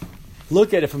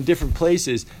look at it from different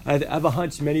places. I have a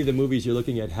hunch many of the movies you're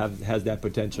looking at has that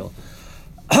potential.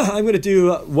 I'm going to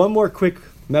do one more quick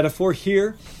metaphor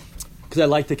here because I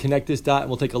like to connect this dot, and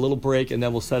we'll take a little break, and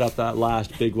then we'll set up that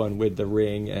last big one with the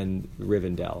ring and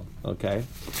Rivendell, okay?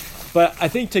 But I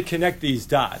think to connect these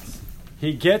dots,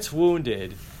 he gets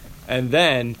wounded, and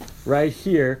then right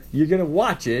here, you're going to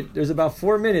watch it. There's about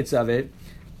 4 minutes of it.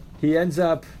 He ends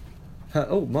up,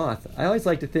 moth. I always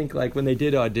like to think like when they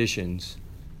did auditions,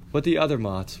 what the other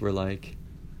moths were like,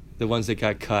 the ones that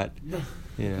got cut,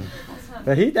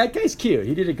 But that guy's cute.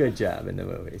 He did a good job in the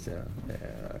movie. So,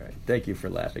 all right. Thank you for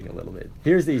laughing a little bit.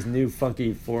 Here's these new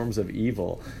funky forms of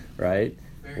evil, right?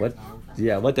 What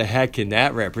the heck can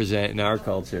that represent in our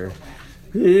culture?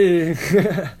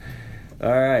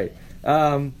 All right.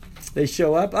 They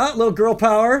show up. Oh, little girl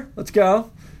power. Let's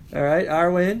go. All right,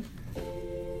 Arwen.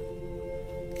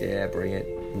 Yeah, bring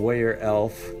it. Warrior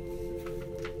elf.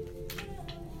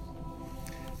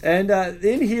 And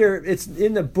in here, it's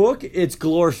in the book, it's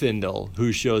Glorfindel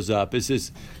who shows up. It's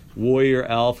this warrior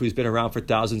elf who's been around for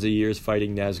thousands of years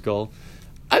fighting Nazgul.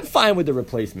 I'm fine with the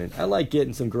replacement. I like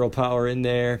getting some girl power in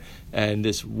there, and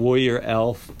this warrior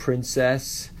elf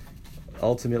princess,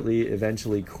 ultimately,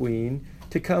 eventually queen,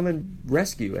 to come and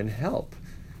rescue and help.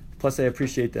 Plus, I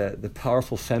appreciate the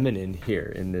powerful feminine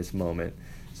here in this moment.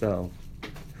 So,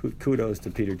 kudos to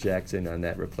Peter Jackson on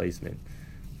that replacement.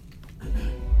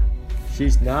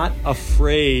 She's not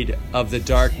afraid of the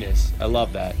darkness. I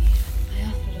love that. I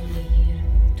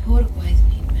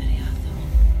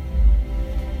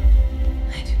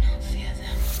do not fear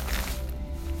them.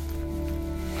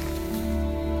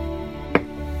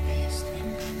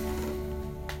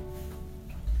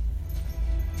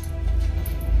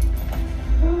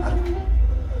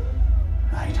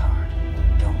 Right hard.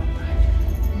 Don't look back.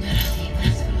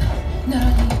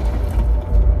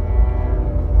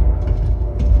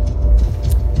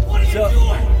 So,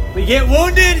 we get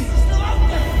wounded.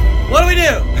 What do we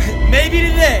do? Maybe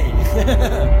today.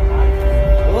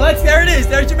 Well, there it is.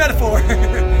 There's your metaphor.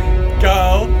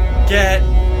 Go get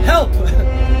help.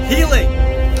 Healing.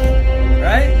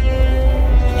 Right?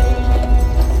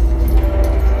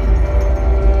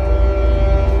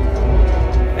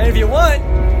 And if you want,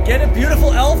 get a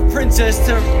beautiful elf princess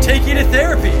to take you to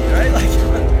therapy. Right? Like,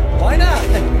 why not?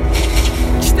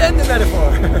 Extend the metaphor.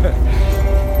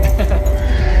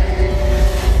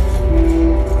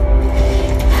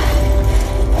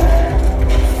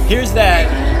 Here's that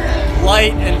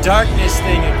light and darkness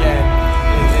thing again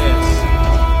in this.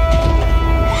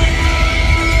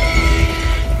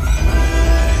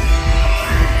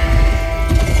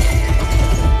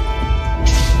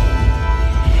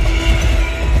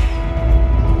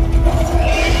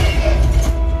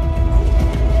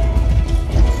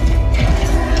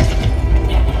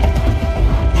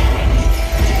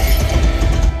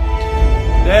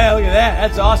 Yeah, look at that.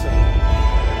 That's awesome.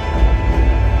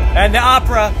 And the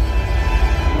opera.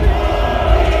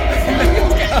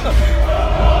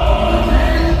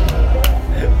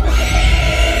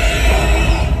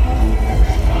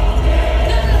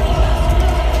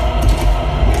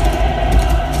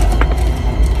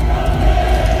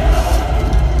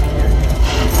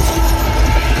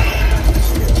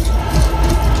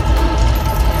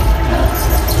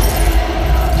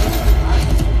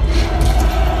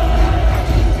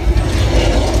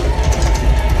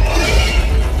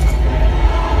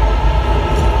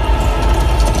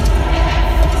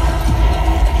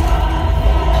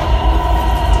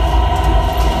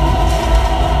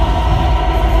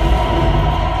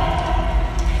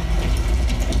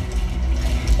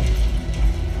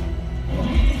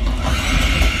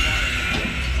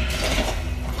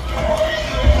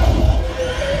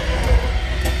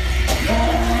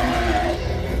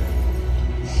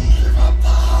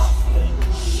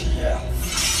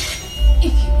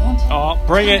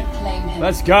 Bring it.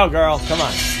 Let's go, girl. Come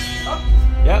on.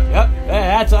 Yep. Hey,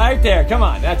 that's right there. Come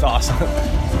on. That's awesome.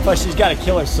 Plus, she's got a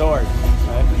killer sword.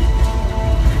 Right?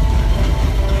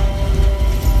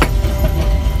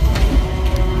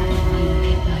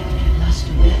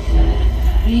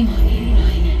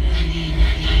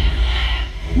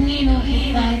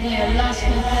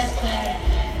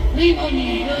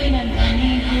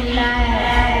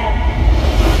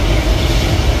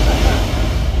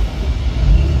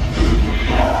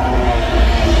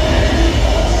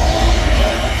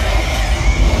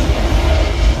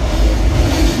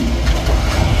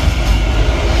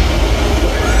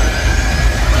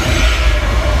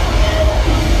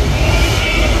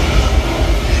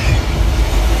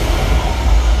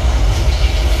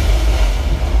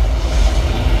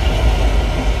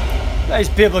 Nice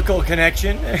biblical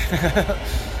connection.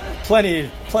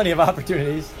 plenty of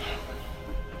opportunities.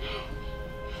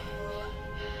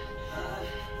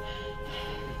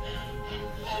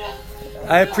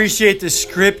 I appreciate the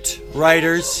script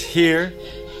writers here.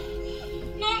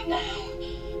 Not now.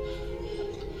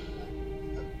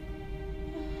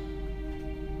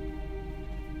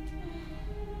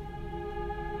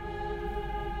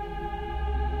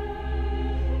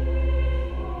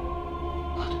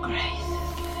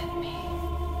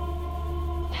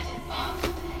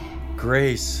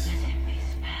 Grace.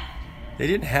 They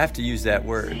didn't have to use that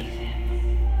word.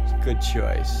 It's a good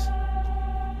choice.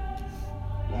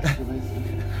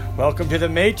 Welcome to the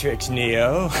Matrix,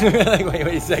 Neo. Like, wait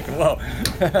a second. Whoa.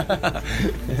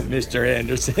 Mr.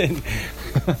 Anderson.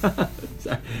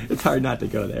 Sorry. It's hard not to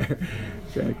go there.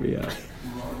 Crack me up.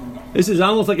 This is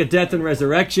almost like a death and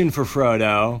resurrection for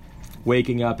Frodo,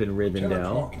 waking up in 10 Rivendell.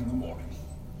 o'clock in the morning.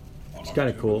 It's kind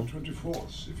of cool.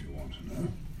 24th, if you want to know.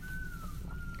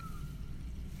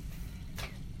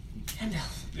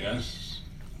 Gandalf. Yes.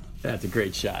 That's a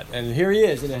great shot. And here he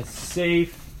is in a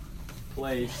safe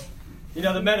place. You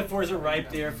know, the metaphors are right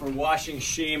there for washing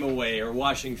shame away or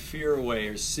washing fear away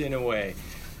or sin away.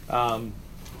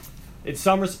 In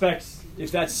some respects, if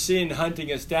that's sin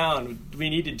hunting us down, we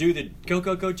need to do the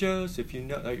go, Joseph, you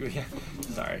know.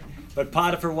 Sorry. But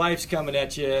Potiphar wife's coming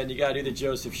at you, and you got to do the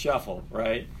Joseph shuffle,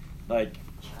 right? Like,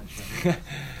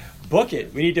 book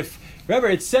it. We need to, remember,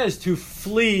 it says to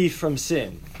flee from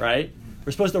sin, right?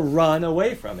 We're supposed to run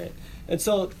away from it. And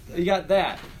so you got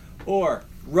that. Or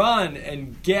run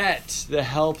and get the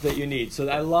help that you need. So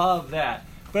I love that.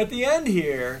 But at the end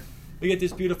here, we get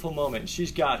this beautiful moment.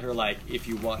 She's got her, like, if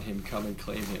you want him, come and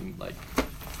claim him. Like,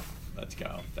 let's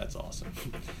go. That's awesome.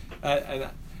 And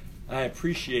I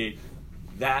appreciate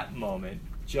that moment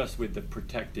just with the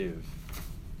protective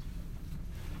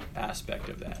aspect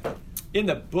of that. In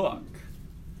the book,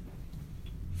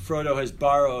 Frodo has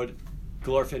borrowed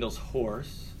Glorfindel's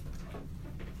horse.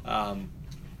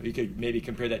 You could maybe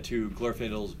compare that to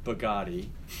Glorfindel's Bugatti.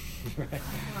 Right?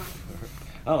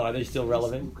 Oh, are they still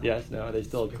relevant? Yes, no, are they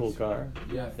still a cool car?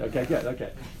 Yeah. Okay, good,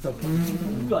 okay. So,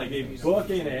 like a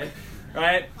book in it,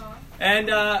 right? And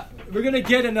we're going to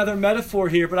get another metaphor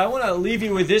here, but I want to leave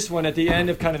you with this one at the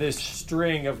end of kind of this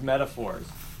string of metaphors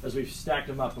as we've stacked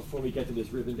them up before we get to this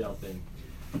Rivendell thing.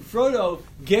 Frodo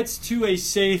gets to a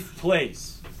safe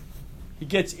place. He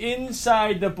gets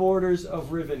inside the borders of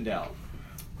Rivendell.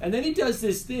 And then he does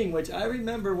this thing, which I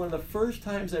remember one of the first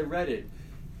times I read it.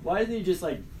 Why didn't he just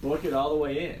like book it all the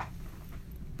way in?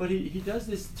 But he does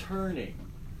this turning.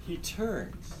 He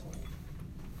turns.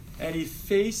 And he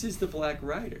faces the Black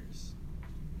Riders.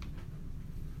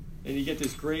 And you get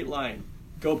this great line.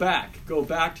 Go back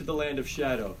to the land of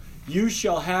shadow. You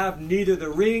shall have neither the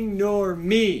ring nor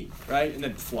me. Right? And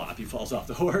then flop, he falls off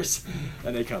the horse.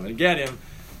 And they come and get him.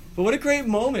 But what a great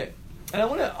moment. And I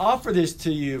want to offer this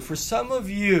to you. For some of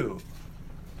you,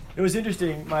 it was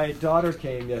interesting. My daughter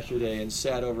came yesterday and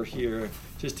sat over here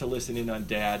just to listen in on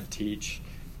Dad teach.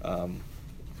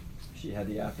 She had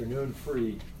the afternoon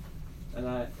free. And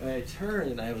I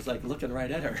turned and I was like looking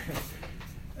right at her.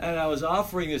 And I was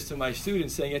offering this to my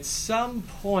students saying, at some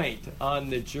point on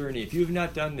the journey, if you have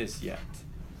not done this yet,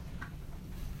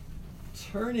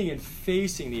 turning and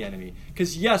facing the enemy.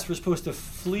 Because yes, we're supposed to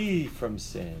flee from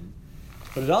sin.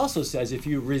 But it also says if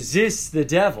you resist the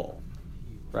devil,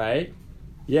 right?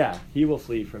 Yeah, he will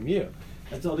flee from you.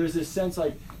 And so there's this sense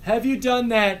like, have you done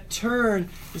that turn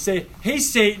and say, hey,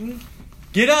 Satan,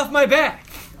 get off my back?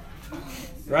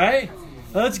 Right?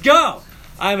 Let's go.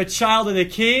 I'm a child of the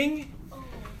King.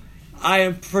 I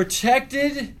am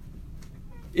protected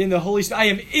in the Holy Spirit. I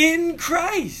am in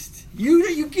Christ.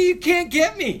 You can't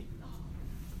get me.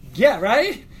 Yeah,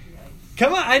 right?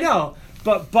 Come on, I know.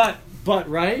 But,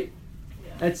 right?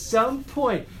 At some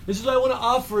point, this is what I want to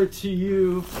offer to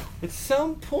you. At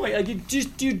some point, like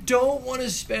you don't want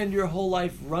to spend your whole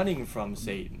life running from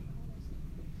Satan.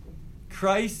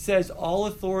 Christ says, all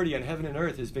authority on heaven and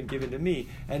earth has been given to me.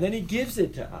 And then he gives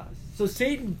it to us. So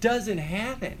Satan doesn't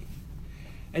have any.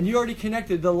 And you already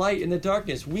connected the light and the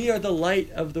darkness. We are the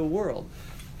light of the world.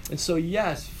 And so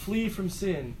yes, flee from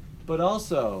sin, but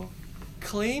also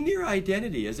claim your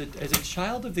identity as a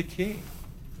child of the King.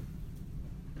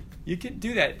 You can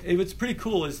do that. What's pretty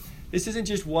cool is this isn't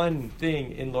just one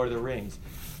thing in Lord of the Rings.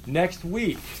 Next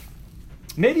week,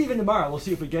 maybe even tomorrow, we'll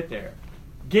see if we get there.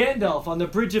 Gandalf on the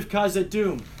bridge of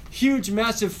Khazad-dûm. Huge,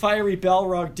 massive, fiery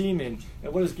Balrog demon.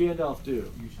 And what does Gandalf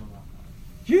do? You shall not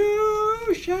pass.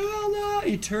 You shall not.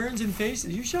 He turns and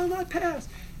faces. You shall not pass.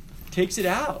 Takes it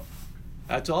out.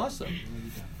 That's awesome.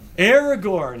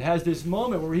 Aragorn has this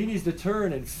moment where he needs to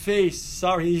turn and face.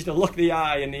 Sorry, he needs to look the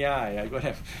eye in the eye. Like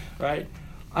whatever, right?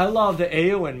 I love the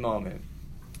Éowyn moment.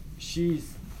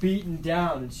 She's beaten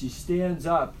down and she stands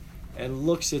up and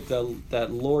looks at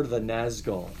that Lord of the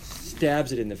Nazgul,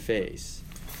 stabs it in the face.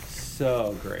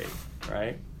 So great,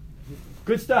 right?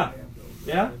 Good stuff.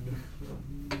 Yeah?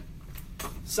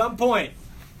 Some point,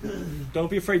 don't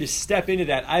be afraid to step into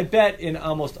that. I bet in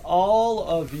almost all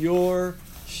of your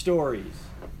stories,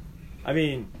 I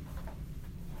mean,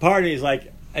 part of me is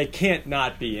like, I can't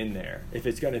not be in there if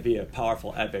it's going to be a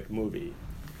powerful, epic movie.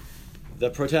 The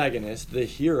protagonist, the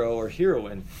hero or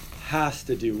heroine, has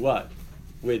to do what?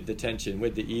 With the tension,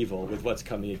 with the evil, with what's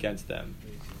coming against them.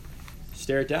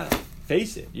 Stare it down.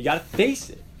 Face it. You got to face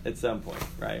it at some point,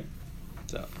 right?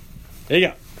 So, there you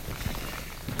go.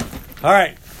 All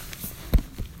right.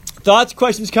 Thoughts,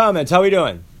 questions, comments. How we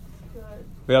doing? Good.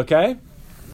 We okay?